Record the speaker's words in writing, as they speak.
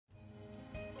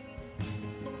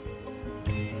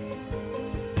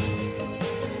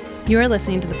You are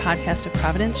listening to the podcast of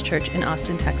Providence Church in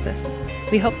Austin, Texas.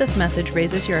 We hope this message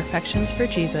raises your affections for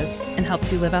Jesus and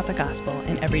helps you live out the gospel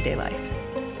in everyday life.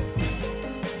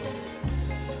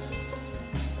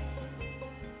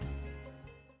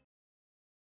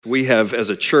 We have, as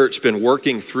a church, been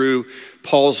working through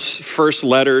Paul's first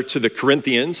letter to the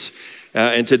Corinthians,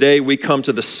 and today we come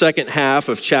to the second half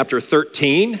of chapter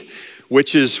 13,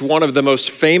 which is one of the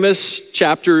most famous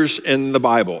chapters in the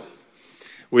Bible.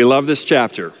 We love this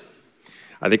chapter.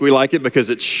 I think we like it because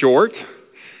it's short,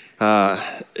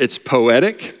 it's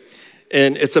poetic,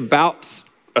 and it's about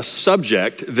a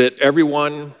subject that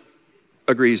everyone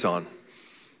agrees on.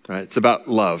 Right? It's about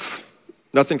love.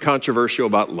 Nothing controversial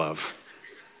about love.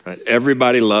 Right?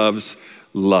 Everybody loves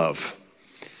love.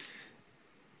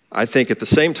 I think at the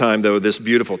same time, though, this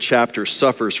beautiful chapter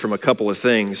suffers from a couple of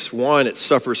things. One, it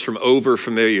suffers from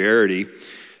over-familiarity.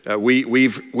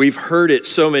 We've heard it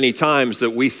so many times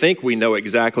that we think we know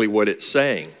exactly what it's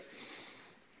saying.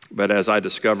 But as I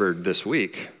discovered this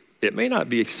week, it may not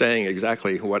be saying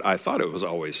exactly what I thought it was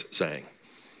always saying.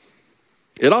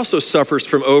 It also suffers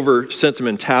from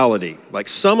over-sentimentality. Like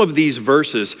some of these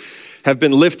verses have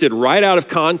been lifted right out of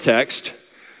context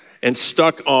and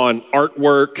stuck on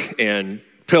artwork and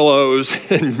pillows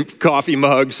and coffee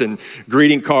mugs and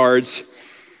greeting cards.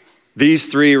 These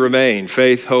three remain,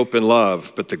 faith, hope, and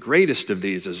love. But the greatest of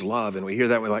these is love. And we hear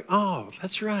that and we're like, oh,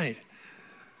 that's right.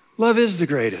 Love is the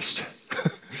greatest.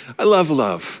 I love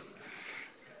love.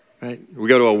 Right? We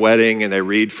go to a wedding and they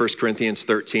read 1 Corinthians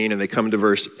 13 and they come to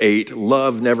verse 8.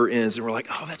 Love never ends. And we're like,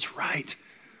 oh, that's right.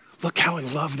 Look how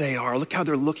in love they are. Look how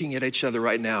they're looking at each other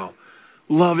right now.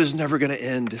 Love is never going to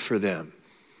end for them.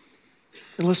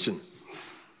 And listen,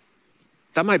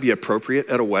 that might be appropriate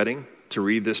at a wedding to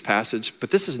read this passage,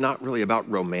 but this is not really about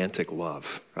romantic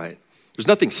love, right? There's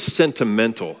nothing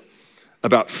sentimental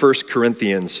about 1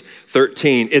 Corinthians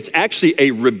 13. It's actually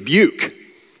a rebuke.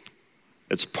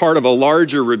 It's part of a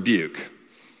larger rebuke.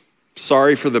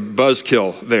 Sorry for the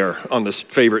buzzkill there on this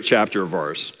favorite chapter of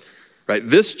ours, right?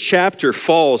 This chapter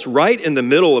falls right in the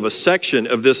middle of a section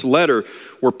of this letter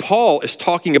where Paul is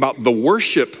talking about the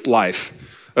worship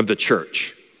life of the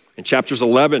church in chapters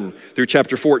 11 through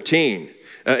chapter 14.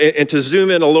 And to zoom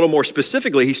in a little more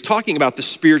specifically, he's talking about the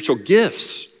spiritual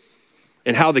gifts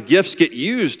and how the gifts get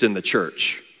used in the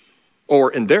church,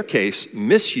 or in their case,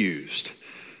 misused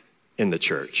in the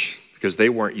church because they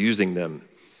weren't using them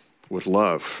with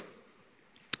love.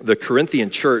 The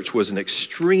Corinthian church was an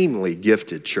extremely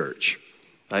gifted church.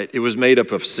 Right? It was made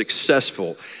up of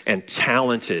successful and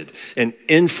talented and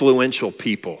influential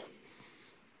people.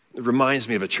 It reminds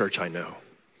me of a church I know,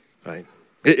 right?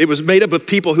 It was made up of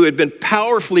people who had been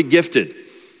powerfully gifted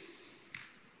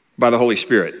by the Holy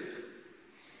Spirit.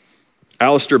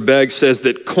 Alistair Begg says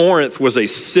that Corinth was a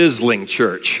sizzling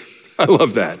church. I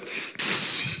love that.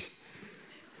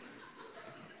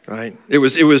 Right? It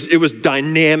was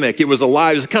dynamic. It was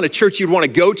alive. It was the kind of church you'd want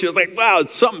to go to. It's like, wow,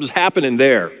 something's happening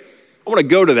there. I want to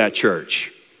go to that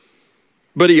church.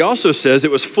 But he also says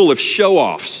it was full of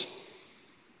show-offs.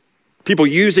 People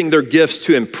using their gifts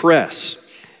to impress.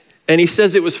 And he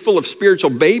says it was full of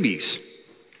spiritual babies,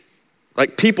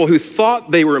 like people who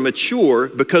thought they were mature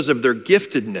because of their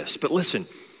giftedness. But listen,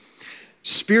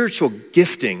 spiritual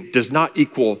gifting does not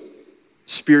equal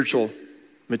spiritual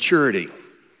maturity,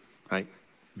 right?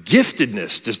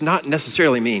 Giftedness does not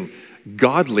necessarily mean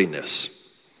godliness,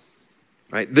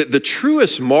 right? The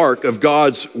truest mark of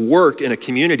God's work in a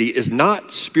community is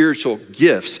not spiritual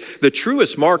gifts. The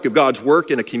truest mark of God's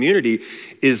work in a community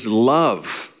is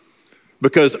love.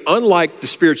 Because unlike the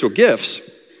spiritual gifts,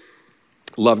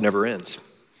 love never ends.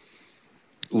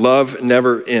 Love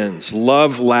never ends.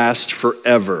 Love lasts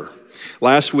forever.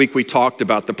 Last week we talked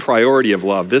about the priority of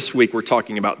love. This week we're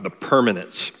talking about the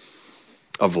permanence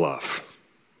of love.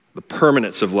 The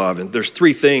permanence of love. And there's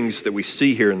three things that we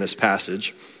see here in this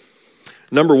passage.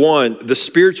 Number one, the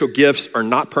spiritual gifts are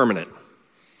not permanent.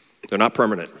 They're not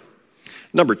permanent.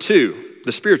 Number two,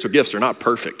 the spiritual gifts are not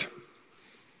perfect.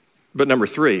 But number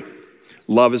three,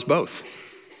 love is both.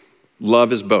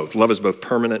 Love is both. Love is both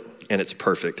permanent and it's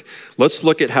perfect. Let's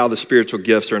look at how the spiritual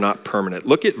gifts are not permanent.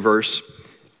 Look at verse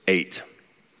 8.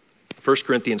 1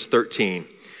 Corinthians 13,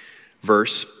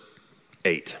 verse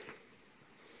 8.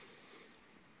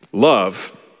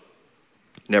 Love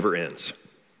never ends.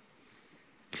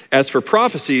 As for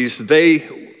prophecies, they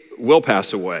will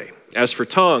pass away. As for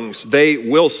tongues, they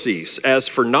will cease. As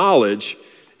for knowledge,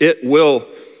 it will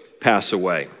pass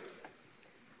away.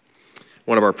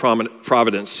 One of our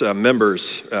Providence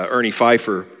members, Ernie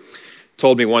Pfeiffer,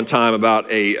 told me one time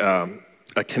about a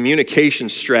communication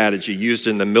strategy used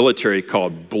in the military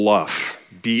called bluff,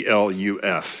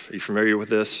 BLUF. Are you familiar with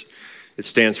this? It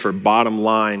stands for bottom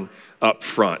line up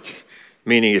front.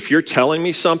 Meaning if you're telling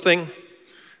me something,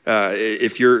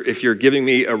 if you're giving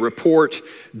me a report,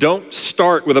 don't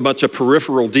start with a bunch of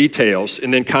peripheral details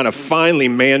and then kind of finally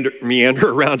meander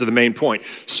around to the main point.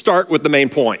 Start with the main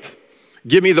point.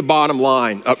 Give me the bottom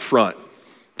line up front.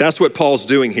 That's what Paul's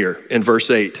doing here in verse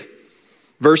 8.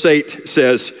 Verse 8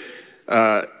 says,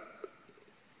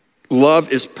 love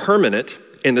is permanent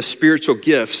and the spiritual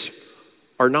gifts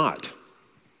are not.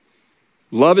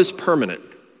 Love is permanent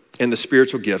and the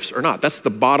spiritual gifts are not. That's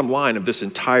the bottom line of this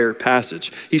entire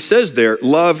passage. He says there,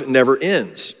 love never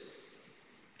ends.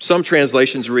 Some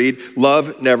translations read,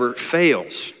 love never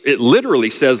fails. It literally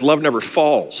says love never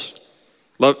falls.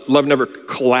 Love never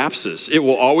collapses. It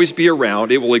will always be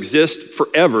around. It will exist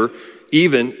forever,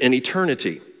 even in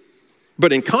eternity.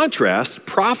 But in contrast,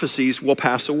 prophecies will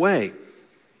pass away.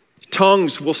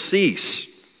 Tongues will cease.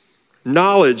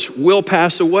 Knowledge will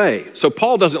pass away. So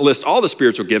Paul doesn't list all the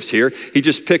spiritual gifts here. He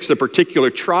just picks a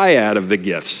particular triad of the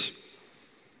gifts.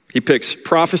 He picks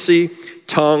prophecy,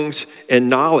 tongues, and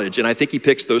knowledge. And I think he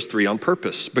picks those three on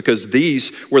purpose because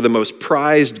these were the most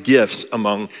prized gifts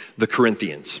among the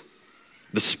Corinthians.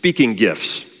 The speaking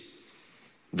gifts,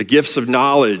 the gifts of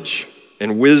knowledge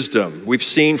and wisdom. We've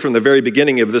seen from the very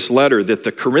beginning of this letter that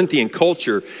the Corinthian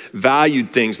culture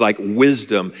valued things like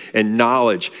wisdom and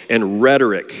knowledge and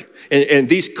rhetoric. And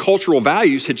these cultural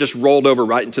values had just rolled over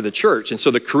right into the church. And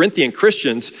so the Corinthian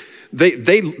Christians, they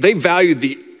valued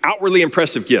the outwardly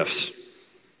impressive gifts.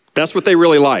 That's what they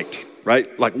really liked,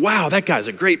 right? Like, wow, that guy's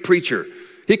a great preacher.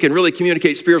 He can really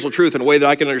communicate spiritual truth in a way that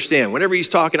I can understand. Whenever he's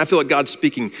talking, I feel like God's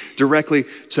speaking directly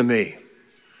to me.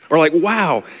 Or like,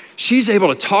 wow, she's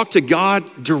able to talk to God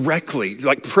directly,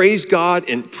 like praise God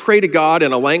and pray to God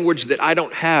in a language that I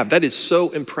don't have. That is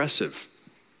so impressive.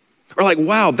 Or like,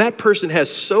 wow, that person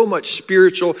has so much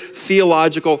spiritual,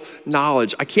 theological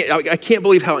knowledge. I can't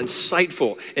believe how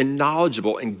insightful and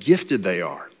knowledgeable and gifted they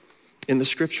are in the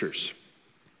scriptures.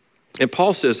 And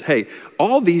Paul says, hey,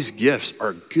 all these gifts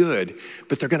are good,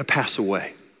 but they're going to pass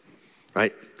away,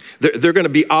 right? They're going to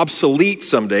be obsolete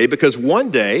someday because one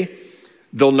day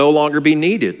they'll no longer be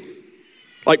needed.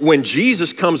 Like when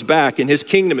Jesus comes back and his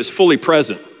kingdom is fully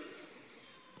present,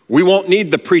 we won't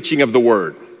need the preaching of the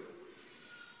word.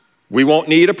 We won't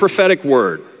need a prophetic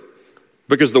word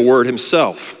because the word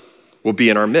himself will be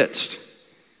in our midst.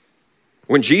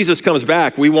 When Jesus comes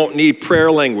back, we won't need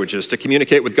prayer languages to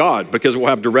communicate with God because we'll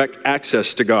have direct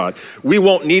access to God. We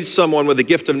won't need someone with a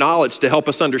gift of knowledge to help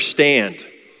us understand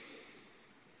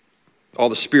all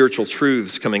the spiritual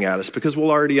truths coming at us because we'll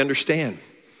already understand.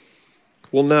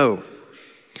 We'll know.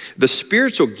 The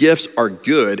spiritual gifts are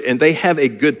good and they have a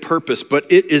good purpose,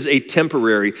 but it is a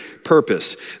temporary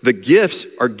purpose. The gifts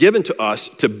are given to us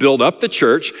to build up the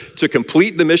church, to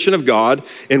complete the mission of God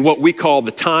in what we call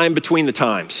the time between the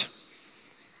times.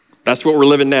 That's what we're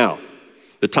living now.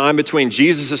 The time between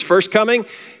Jesus' first coming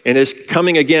and his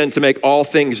coming again to make all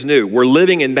things new. We're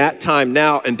living in that time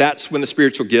now, and that's when the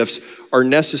spiritual gifts are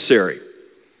necessary.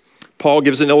 Paul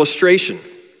gives an illustration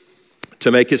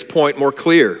to make his point more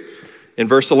clear in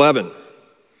verse 11.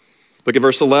 Look at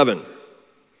verse 11.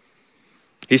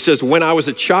 He says, when I was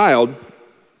a child,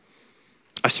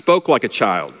 I spoke like a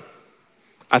child.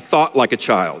 I thought like a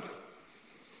child.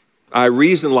 I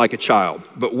reasoned like a child.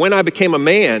 But when I became a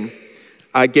man,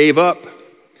 I gave up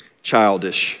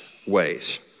childish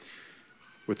ways.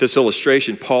 With this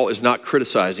illustration, Paul is not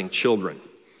criticizing children.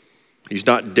 He's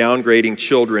not downgrading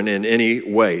children in any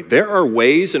way. There are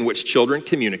ways in which children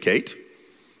communicate.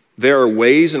 There are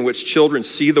ways in which children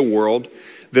see the world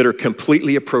that are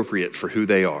completely appropriate for who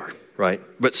they are, right?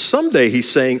 But someday, he's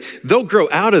saying, they'll grow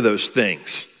out of those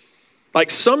things.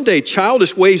 Like someday,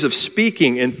 childish ways of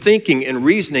speaking and thinking and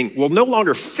reasoning will no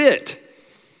longer fit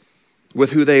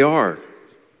with who they are.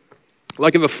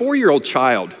 Like if a 4-year-old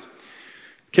child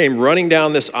came running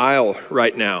down this aisle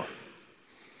right now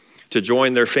to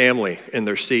join their family in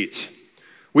their seats,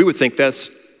 we would think that's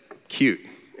cute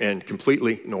and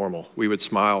completely normal. We would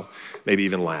smile, maybe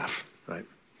even laugh, right?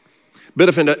 But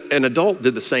if an adult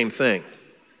did the same thing,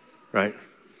 right?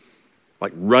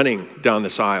 Like running down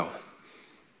this aisle,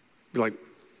 you're like,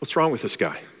 what's wrong with this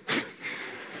guy?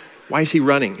 Why is he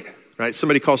running, right?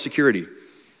 Somebody call security.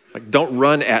 Like, don't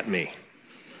run at me,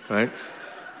 right?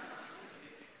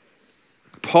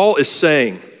 Paul is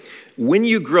saying, when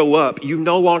you grow up, you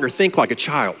no longer think like a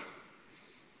child.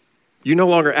 You no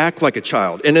longer act like a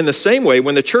child. And in the same way,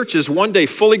 when the church is one day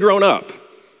fully grown up,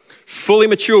 fully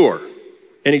mature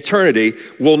in eternity,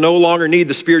 we'll no longer need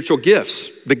the spiritual gifts.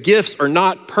 The gifts are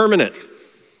not permanent.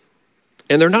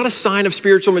 And they're not a sign of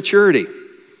spiritual maturity.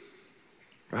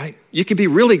 right? You can be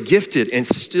really gifted and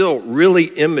still really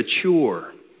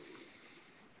immature.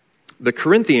 The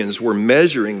Corinthians were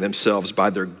measuring themselves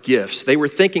by their gifts. They were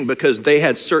thinking because they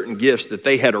had certain gifts that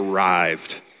they had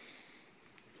arrived,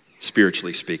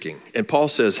 spiritually speaking. And Paul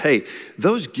says, hey,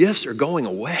 those gifts are going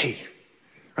away,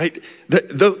 right?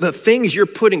 The things you're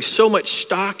putting so much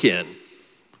stock in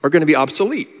are going to be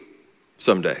obsolete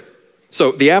someday.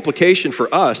 So the application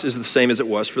for us is the same as it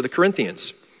was for the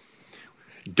Corinthians.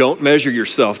 Don't measure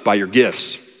yourself by your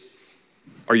gifts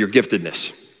or your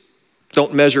giftedness.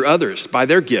 Don't measure others by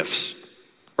their gifts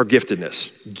or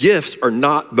giftedness. Gifts are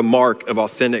not the mark of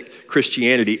authentic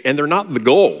Christianity, and they're not the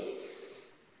goal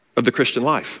of the Christian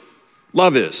life.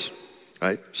 Love is,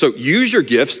 right? So use your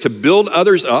gifts to build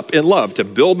others up in love, to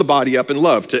build the body up in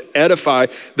love, to edify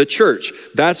the church.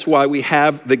 That's why we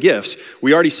have the gifts.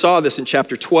 We already saw this in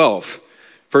chapter 12,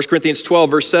 1 Corinthians 12,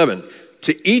 verse 7.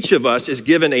 To each of us is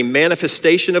given a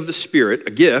manifestation of the Spirit,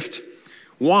 a gift.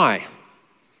 Why?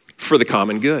 For the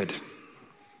common good.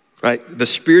 Right? The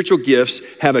spiritual gifts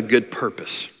have a good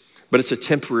purpose, but it's a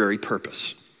temporary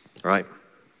purpose, right?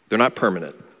 They're not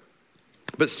permanent.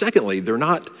 But secondly, they're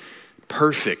not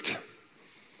perfect.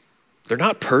 They're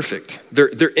not perfect. They're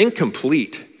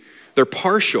incomplete. They're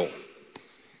partial.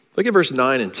 Look at verse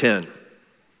 9 and 10.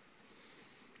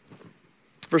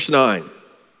 Verse 9,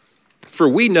 for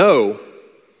we know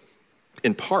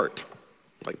in part,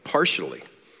 like partially,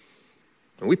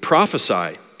 and we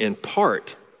prophesy in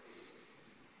part.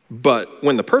 But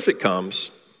when the perfect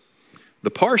comes, the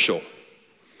partial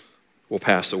will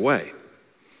pass away.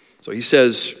 So he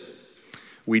says,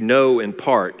 we know in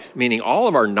part, meaning all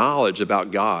of our knowledge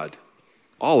about God,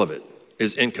 all of it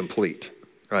is incomplete,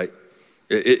 right?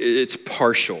 It's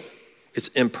partial, it's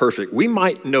imperfect. We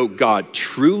might know God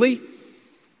truly,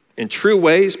 in true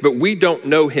ways, but we don't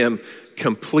know him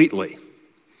completely.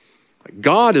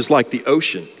 God is like the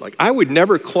ocean. Like I would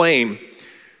never claim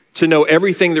to know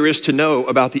everything there is to know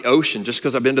about the ocean just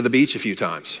because I've been to the beach a few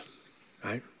times,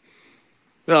 right?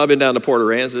 I've been down to Port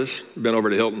Aransas, been over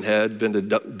to Hilton Head, been to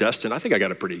Destin. I think I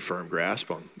got a pretty firm grasp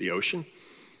on the ocean.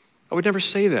 I would never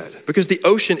say that because the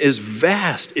ocean is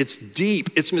vast, it's deep,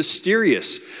 it's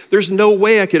mysterious. There's no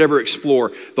way I could ever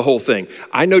explore the whole thing.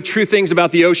 I know true things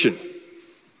about the ocean,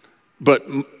 but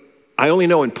I only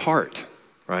know in part,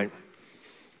 right?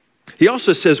 He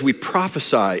also says we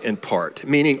prophesy in part,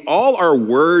 meaning all our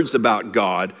words about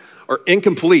God are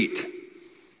incomplete.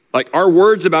 Like our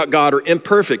words about God are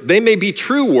imperfect. They may be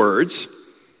true words,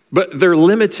 but they're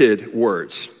limited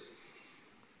words.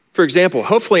 For example,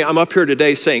 hopefully I'm up here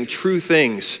today saying true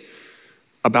things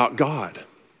about God.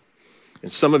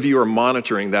 And some of you are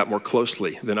monitoring that more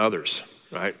closely than others,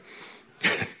 right?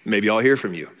 Maybe I'll hear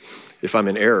from you if I'm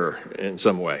in error in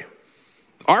some way.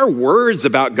 Our words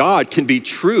about God can be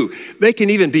true. They can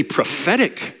even be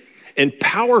prophetic and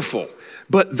powerful,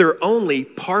 but they're only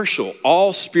partial.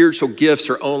 All spiritual gifts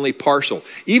are only partial.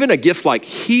 Even a gift like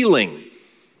healing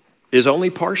is only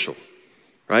partial,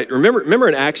 right? Remember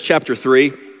in Acts chapter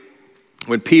 3,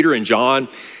 when Peter and John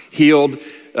healed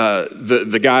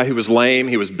the guy who was lame,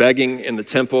 he was begging in the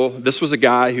temple. This was a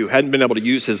guy who hadn't been able to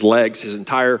use his legs his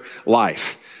entire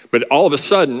life. But all of a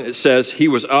sudden, it says he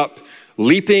was up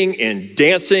leaping and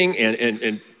dancing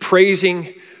and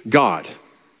praising God.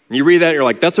 And you read that and you're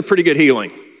like, that's a pretty good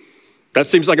healing. That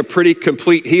seems like a pretty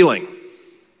complete healing.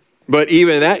 But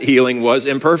even that healing was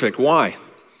imperfect. Why?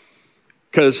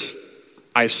 Because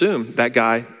I assume that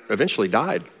guy eventually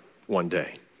died one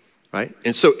day, right?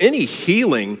 And so any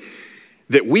healing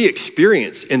that we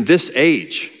experience in this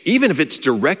age, even if it's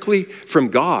directly from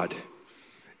God,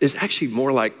 is actually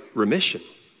more like remission,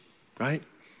 right?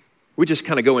 We just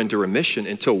kind of go into remission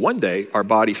until one day our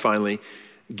body finally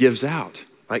gives out.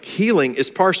 Like healing is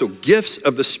partial. Gifts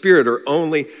of the Spirit are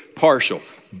only partial.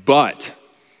 But,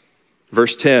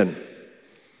 verse 10,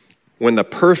 when the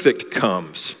perfect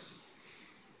comes,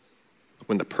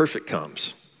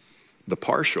 the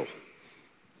partial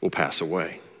will pass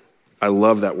away. I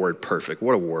love that word perfect.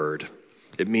 What a word.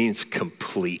 It means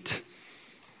complete.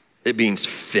 It means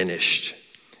finished.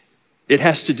 It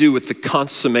has to do with the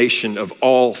consummation of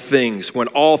all things, when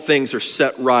all things are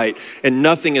set right and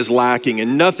nothing is lacking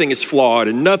and nothing is flawed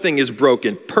and nothing is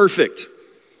broken. Perfect.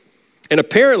 And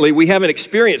apparently we haven't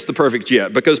experienced the perfect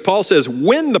yet because Paul says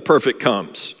when the perfect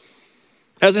comes.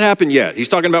 Hasn't happened yet. He's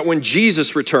talking about when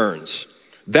Jesus returns.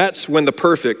 That's when the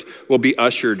perfect will be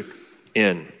ushered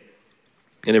in.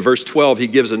 And in verse 12, he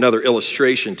gives another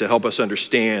illustration to help us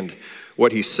understand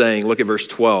what he's saying. Look at verse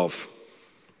 12.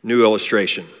 New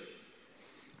illustration.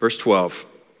 Verse 12,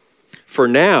 for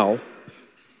now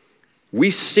we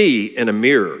see in a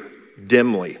mirror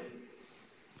dimly,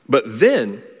 but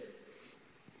then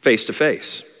face to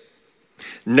face.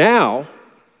 Now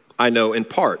I know in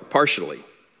part, partially.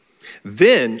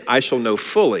 Then I shall know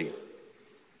fully,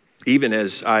 even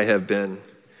as I have been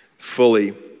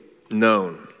fully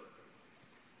known.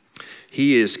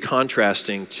 He is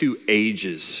contrasting two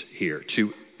ages here,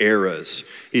 two eras.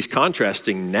 He's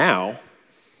contrasting now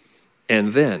and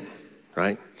then,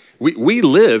 right? We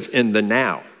live in the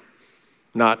now,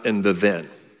 not in the then.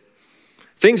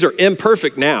 Things are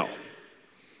imperfect now,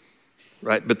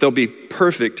 right? But they'll be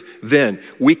perfect then.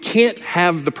 We can't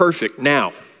have the perfect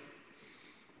now,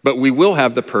 but we will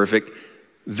have the perfect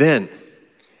then.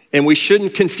 And we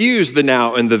shouldn't confuse the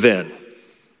now and the then.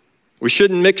 We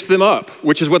shouldn't mix them up,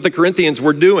 which is what the Corinthians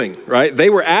were doing, right? They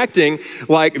were acting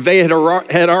like they had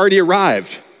already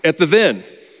arrived at the then,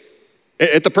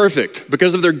 at the perfect,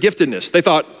 because of their giftedness. They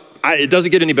thought, it doesn't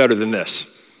get any better than this.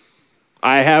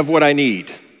 I have what I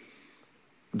need.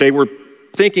 They were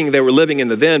thinking they were living in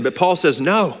the then, but Paul says,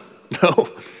 no.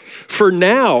 For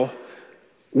now,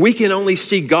 we can only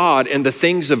see God and the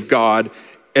things of God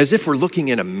as if we're looking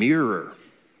in a mirror,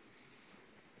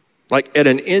 like at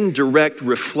an indirect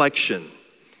reflection.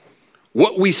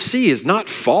 What we see is not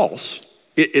false.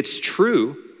 It's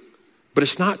true, but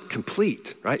it's not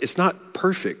complete, right? It's not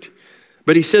perfect.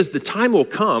 But he says the time will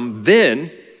come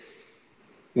then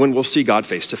when we'll see God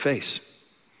face to face.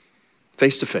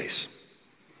 Face to face.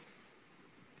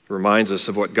 It reminds us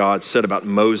of what God said about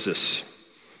Moses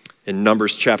in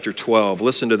Numbers chapter 12.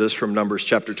 Listen to this from Numbers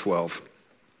chapter 12.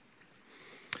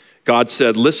 God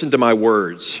said, listen to my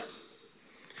words.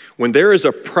 When there is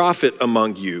a prophet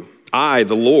among you, I,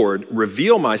 the Lord,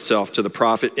 reveal myself to the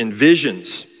prophet in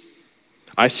visions.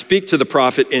 I speak to the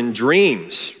prophet in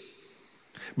dreams.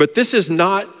 But this is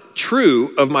not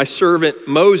true of my servant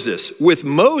Moses. With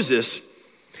Moses,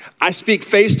 I speak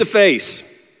face to face,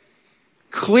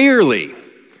 clearly,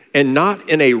 and not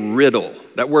in a riddle.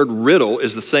 That word riddle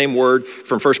is the same word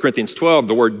from 1 Corinthians 12,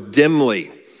 the word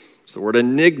dimly. It's the word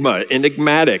enigma,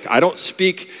 enigmatic. I don't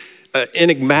speak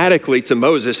enigmatically to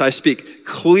Moses. I speak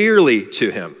clearly to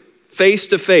him, face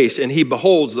to face, and he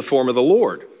beholds the form of the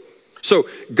Lord. So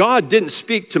God didn't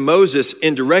speak to Moses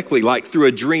indirectly, like through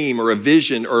a dream or a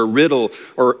vision or a riddle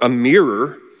or a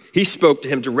mirror. He spoke to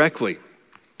him directly,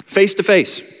 face to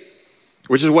face,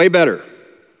 which is way better.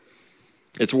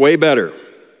 It's way better.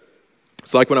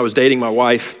 It's like when I was dating my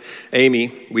wife,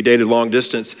 Amy, we dated long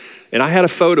distance, and I had a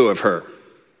photo of her.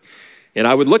 And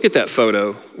I would look at that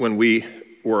photo when we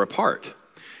were apart.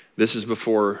 This is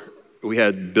before we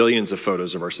had billions of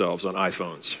photos of ourselves on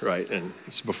iPhones, right? And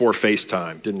it's before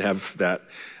FaceTime, didn't have that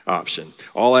option.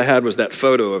 All I had was that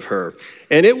photo of her.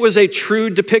 And it was a true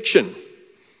depiction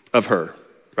of her,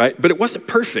 right? But it wasn't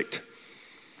perfect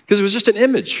because it was just an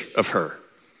image of her.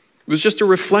 It was just a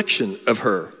reflection of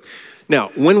her.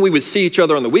 Now, when we would see each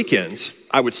other on the weekends,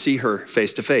 I would see her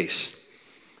face to face.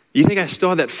 You think I still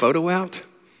have that photo out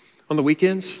on the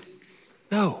weekends?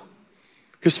 No,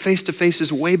 because face to face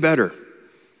is way better.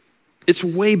 It's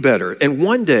way better. And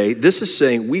one day, this is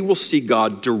saying we will see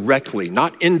God directly,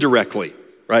 not indirectly,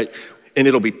 right? And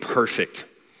it'll be perfect.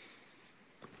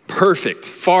 Perfect,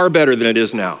 far better than it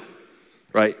is now,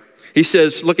 right? He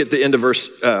says, look at the end of verse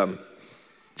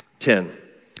 10.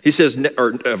 He says,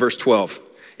 verse 12.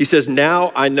 He says,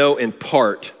 now I know in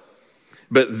part,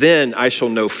 but then I shall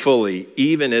know fully,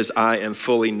 even as I am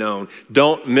fully known.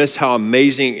 Don't miss how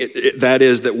amazing that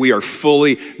is that we are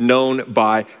fully known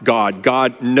by God.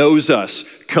 God knows us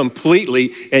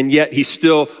completely, and yet he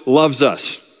still loves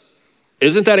us.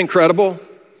 Isn't that incredible?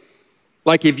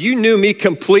 Like if you knew me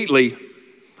completely,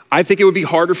 I think it would be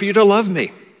harder for you to love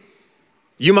me.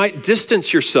 You might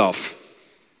distance yourself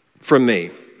from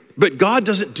me, but God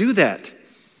doesn't do that.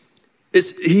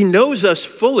 He knows us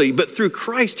fully, but through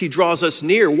Christ, he draws us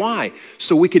near. Why?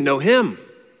 So we can know him,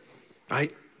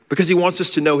 right? Because he wants us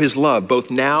to know his love, both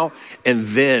now and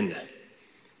then,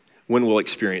 when we'll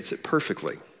experience it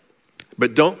perfectly.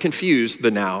 But don't confuse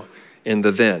the now and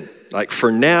the then. Like for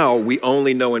now, we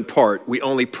only know in part. We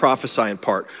only prophesy in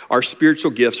part. Our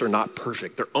spiritual gifts are not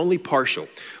perfect. They're only partial,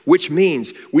 which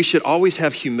means we should always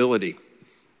have humility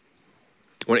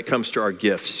when it comes to our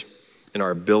gifts and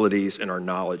our abilities and our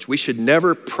knowledge. We should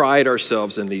never pride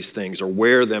ourselves in these things or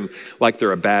wear them like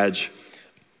they're a badge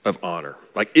of honor.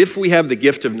 Like if we have the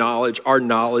gift of knowledge, our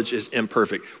knowledge is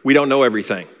imperfect. We don't know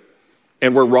everything.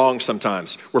 And we're wrong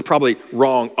sometimes. We're probably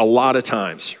wrong a lot of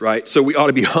times, right? So we ought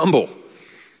to be humble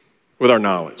with our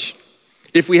knowledge.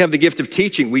 If we have the gift of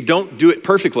teaching, we don't do it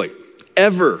perfectly,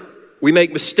 ever. We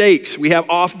make mistakes. We have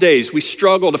off days. We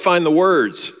struggle to find the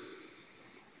words.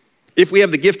 If we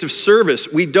have the gift of service,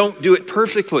 we don't do it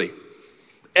perfectly,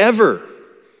 ever.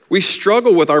 We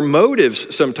struggle with our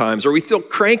motives sometimes, or we feel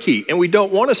cranky and we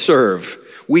don't want to serve.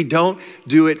 We don't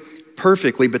do it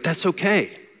perfectly, but that's okay.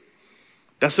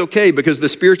 That's okay because the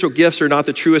spiritual gifts are not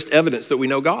the truest evidence that we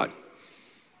know God.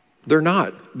 They're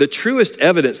not. The truest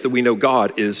evidence that we know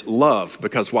God is love,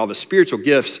 because while the spiritual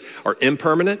gifts are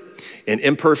impermanent and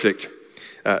imperfect,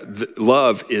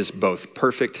 love is both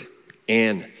perfect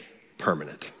and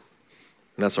permanent.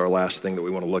 And that's our last thing that we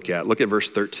want to look at. Look at verse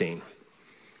 13.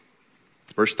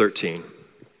 Verse 13.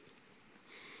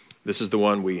 This is the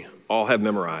one we all have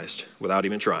memorized without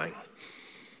even trying.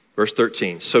 Verse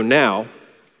 13. So now,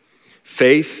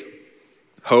 faith,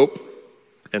 hope,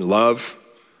 and love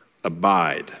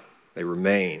abide. They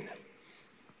remain.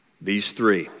 These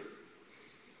three.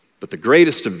 But the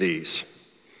greatest of these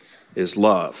is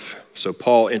love. So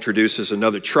Paul introduces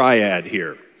another triad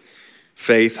here.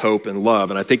 Faith, hope, and love.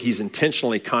 And I think he's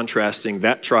intentionally contrasting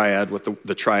that triad with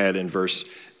the triad in verse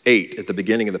 8 at the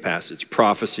beginning of the passage.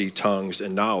 Prophecy, tongues,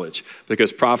 and knowledge.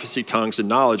 Because prophecy, tongues, and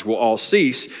knowledge will all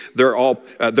cease. They're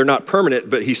not permanent,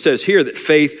 but he says here that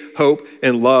faith, hope,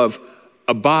 and love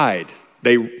abide.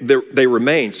 They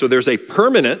remain. So there's a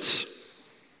permanence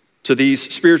to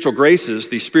these spiritual graces,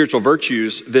 these spiritual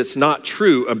virtues, that's not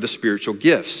true of the spiritual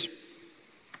gifts.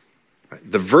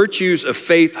 The virtues of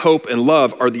faith, hope, and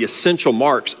love are the essential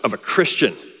marks of a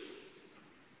Christian.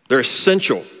 They're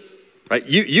essential. Right?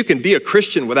 You can be a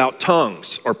Christian without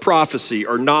tongues or prophecy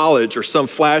or knowledge or some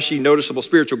flashy, noticeable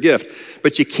spiritual gift,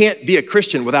 but you can't be a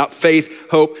Christian without faith,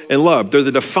 hope, and love. They're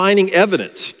the defining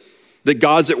evidence that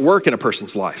God's at work in a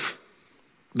person's life.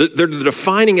 They're the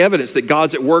defining evidence that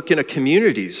God's at work in a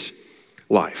community's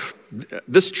life.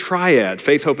 This triad,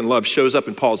 faith, hope, and love, shows up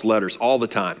in Paul's letters all the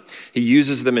time. He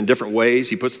uses them in different ways.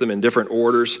 He puts them in different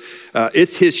orders.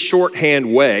 It's his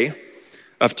shorthand way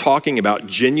of talking about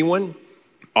genuine,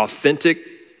 authentic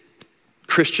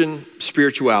Christian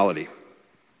spirituality,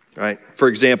 right? For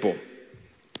example,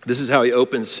 this is how he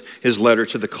opens his letter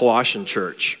to the Colossian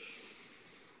church.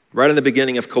 Right in the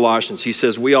beginning of Colossians, he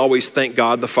says, we always thank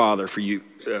God the Father for you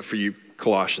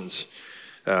Colossians,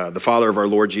 the Father of our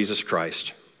Lord Jesus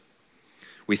Christ.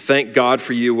 We thank God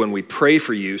for you when we pray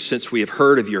for you, since we have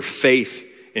heard of your faith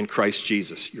in Christ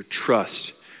Jesus, your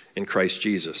trust in Christ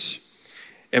Jesus.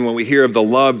 And when we hear of the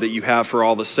love that you have for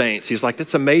all the saints, he's like,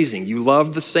 that's amazing. You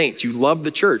love the saints. You love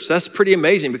the church. That's pretty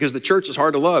amazing because the church is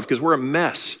hard to love because we're a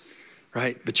mess,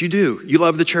 right? But you do. You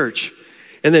love the church.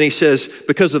 And then he says,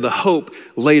 because of the hope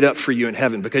laid up for you in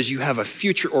heaven, because you have a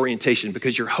future orientation,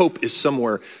 because your hope is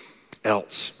somewhere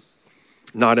else,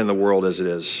 not in the world as it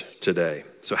is today.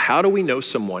 So how do we know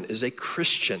someone is a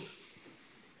Christian?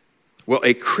 Well,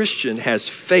 a Christian has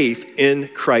faith in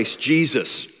Christ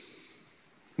Jesus,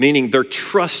 meaning their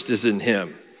trust is in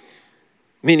him,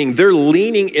 meaning they're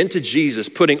leaning into Jesus,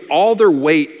 putting all their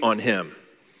weight on him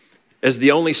as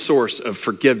the only source of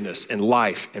forgiveness and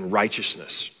life and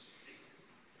righteousness.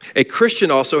 A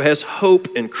Christian also has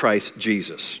hope in Christ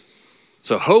Jesus.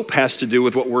 So hope has to do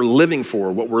with what we're living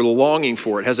for, what we're longing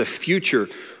for. It has a future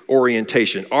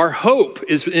orientation. Our hope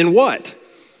is in what?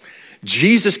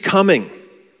 Jesus coming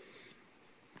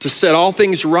to set all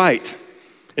things right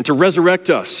and to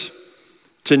resurrect us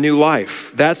to new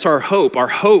life. That's our hope. Our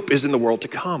hope is in the world to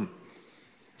come.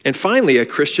 And finally, a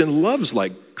Christian loves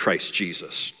like Christ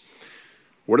Jesus.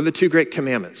 What are the two great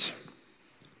commandments?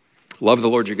 Love the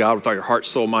Lord your God with all your heart,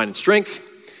 soul, mind, and strength,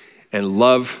 and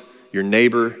love your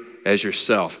neighbor as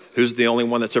yourself. Who's the only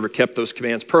one that's ever kept those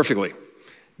commands perfectly?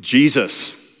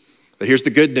 Jesus. But here's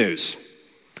the good news.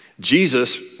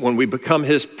 Jesus, when we become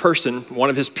his person, one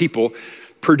of his people,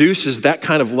 produces that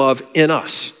kind of love in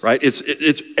us, right?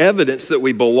 It's evidence that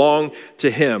we belong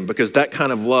to him because that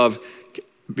kind of love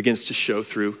begins to show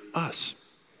through us.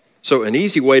 So an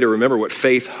easy way to remember what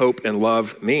faith, hope, and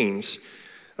love means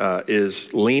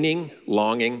is leaning,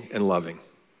 longing, and loving.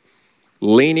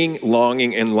 Leaning,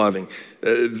 longing, and loving.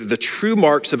 The true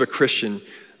marks of a Christian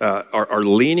are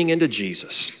leaning into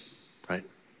Jesus, right,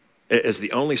 as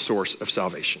the only source of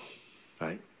salvation,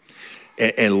 right,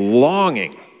 and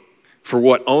longing for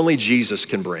what only Jesus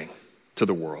can bring to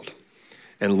the world,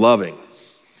 and loving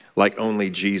like only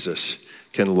Jesus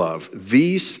can love.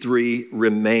 These three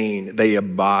remain, they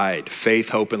abide, faith,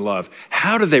 hope, and love.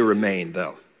 How do they remain,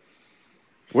 though?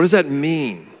 What does that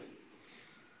mean?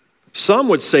 Some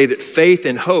would say that faith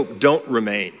and hope don't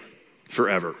remain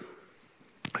forever,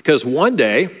 because one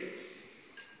day,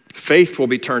 faith will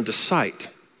be turned to sight,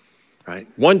 right?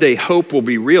 One day, hope will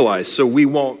be realized, so we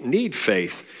won't need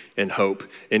faith and hope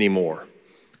anymore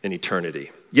in eternity.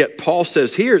 Yet Paul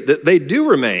says here that they do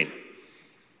remain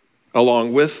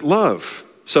along with love.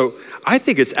 So I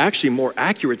think it's actually more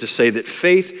accurate to say that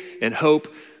faith and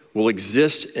hope will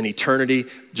exist in eternity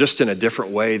just in a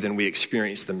different way than we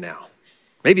experience them now.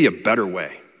 Maybe a better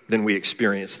way than we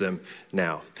experience them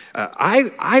now.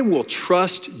 I will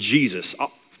trust Jesus.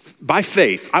 By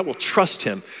faith, I will trust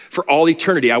him for all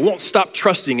eternity. I won't stop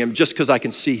trusting him just because I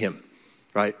can see him,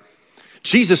 right?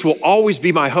 Jesus will always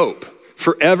be my hope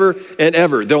forever and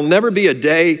ever. There'll never be a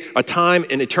day, a time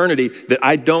in eternity that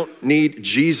I don't need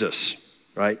Jesus,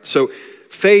 right? So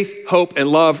faith, hope, and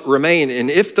love remain.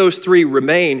 And if those three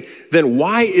remain, then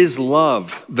why is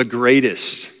love the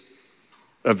greatest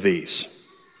of these?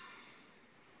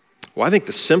 Well, I think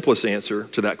the simplest answer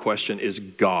to that question is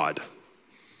God.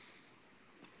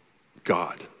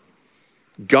 God.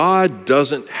 God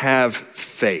doesn't have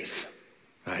faith,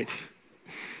 right?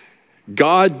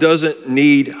 God doesn't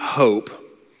need hope,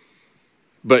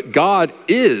 but God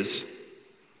is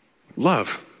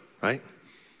love, right?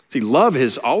 See, love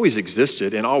has always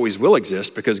existed and always will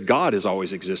exist because God has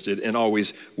always existed and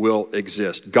always will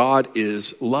exist. God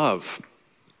is love.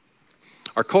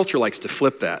 Our culture likes to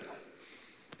flip that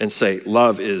and say,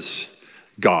 love is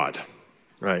God,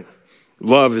 right?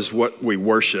 Love is what we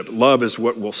worship. Love is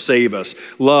what will save us.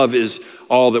 Love is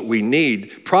all that we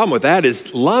need. Problem with that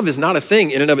is love is not a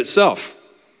thing in and of itself.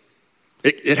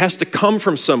 It has to come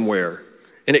from somewhere,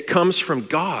 and it comes from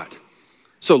God.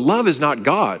 So love is not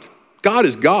God. God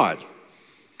is God.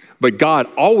 But God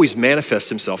always manifests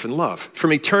himself in love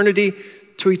from eternity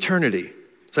to eternity.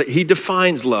 So he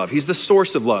defines love. He's the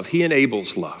source of love. He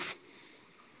enables love.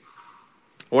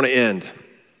 I want to end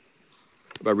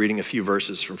by reading a few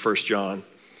verses from 1 John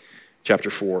chapter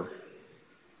 4.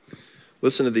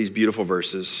 Listen to these beautiful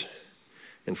verses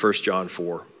in 1 John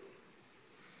 4.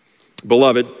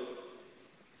 Beloved,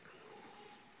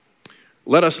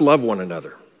 let us love one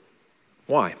another.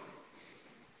 Why?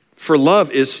 For love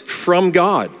is from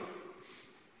God.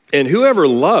 And whoever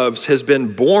loves has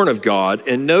been born of God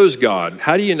and knows God.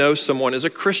 How do you know someone is a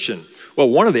Christian? Well,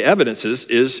 one of the evidences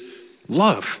is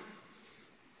love.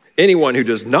 Anyone who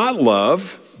does not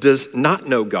love does not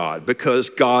know God, because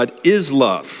God is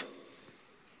love.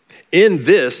 In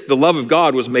this, the love of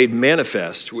God was made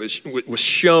manifest, which was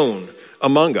shown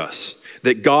among us,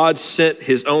 that God sent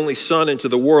his only Son into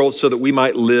the world so that we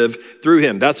might live through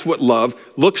him. That's what love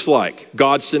looks like,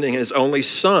 God sending his only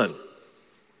Son.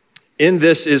 In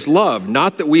this is love,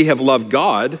 not that we have loved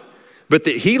God, but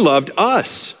that he loved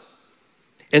us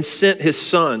and sent his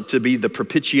Son to be the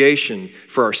propitiation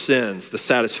for our sins, the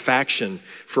satisfaction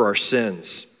for our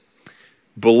sins.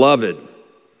 Beloved,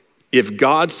 if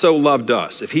God so loved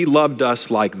us, if he loved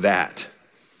us like that,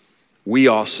 we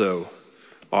also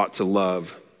ought to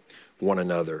love one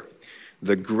another.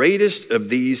 The greatest of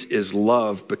these is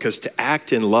love, because to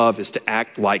act in love is to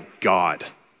act like God,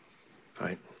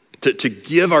 right? To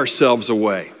give ourselves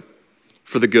away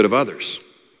for the good of others.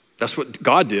 That's what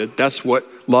God did. That's what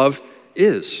love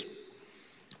is,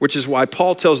 which is why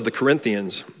Paul tells the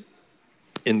Corinthians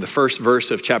in the first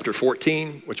verse of chapter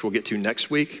 14, which we'll get to next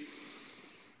week.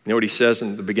 You know what he says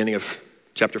in the beginning of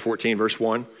chapter 14, verse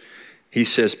 1? He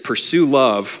says, pursue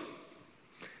love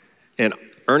and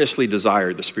earnestly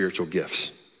desire the spiritual gifts.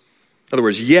 In other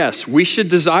words, yes, we should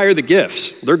desire the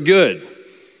gifts. They're good.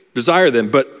 Desire them,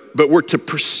 but we're to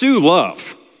pursue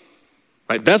love,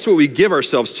 right? That's what we give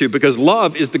ourselves to, because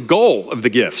love is the goal of the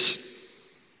gifts.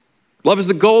 Love is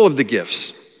the goal of the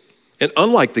gifts. And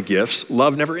unlike the gifts,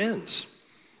 love never ends.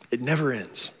 It never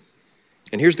ends.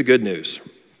 And here's the good news.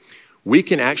 We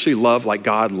can actually love like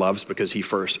God loves because he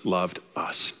first loved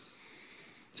us.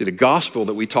 See, the gospel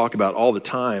that we talk about all the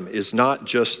time is not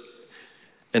just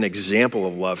an example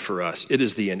of love for us. It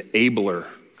is the enabler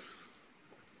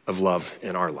of love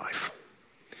in our life.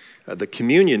 The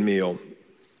communion meal,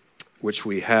 which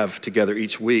we have together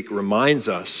each week, reminds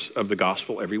us of the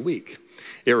gospel every week.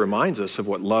 It reminds us of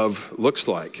what love looks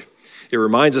like. It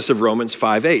reminds us of Romans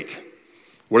 5:8.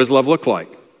 What does love look like?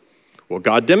 Well,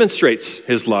 God demonstrates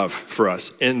his love for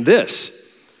us in this: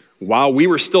 while we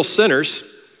were still sinners,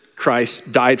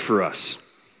 Christ died for us.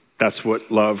 That's what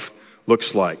love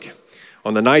looks like.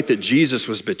 On the night that Jesus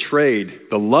was betrayed,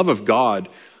 the love of God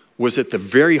was at the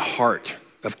very heart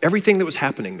of everything that was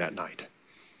happening that night.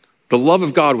 The love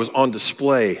of God was on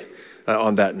display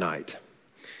on that night.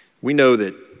 We know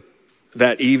that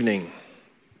that evening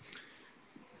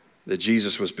that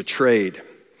Jesus was betrayed,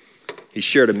 he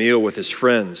shared a meal with his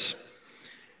friends,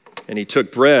 and he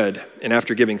took bread, and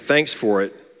after giving thanks for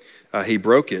it, he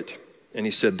broke it, and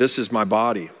he said, "This is my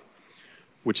body,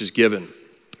 which is given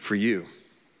for you."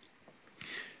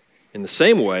 In the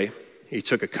same way, he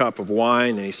took a cup of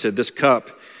wine, and he said, "This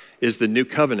cup is the new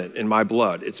covenant in my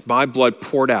blood. It's my blood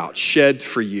poured out, shed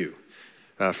for you,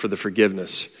 for the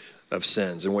forgiveness of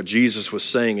sins. And what Jesus was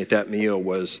saying at that meal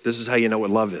was, this is how you know what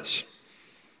love is.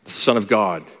 The Son of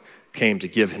God came to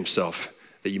give himself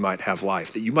that you might have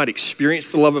life, that you might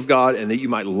experience the love of God, and that you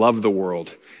might love the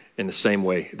world in the same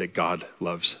way that God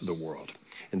loves the world.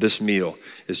 And this meal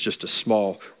is just a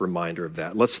small reminder of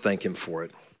that. Let's thank him for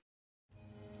it.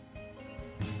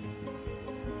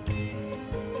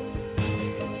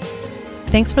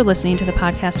 Thanks for listening to the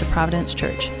podcast of Providence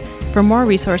Church. For more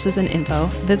resources and info,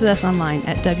 visit us online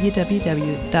at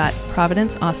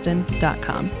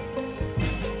www.providenceaustin.com.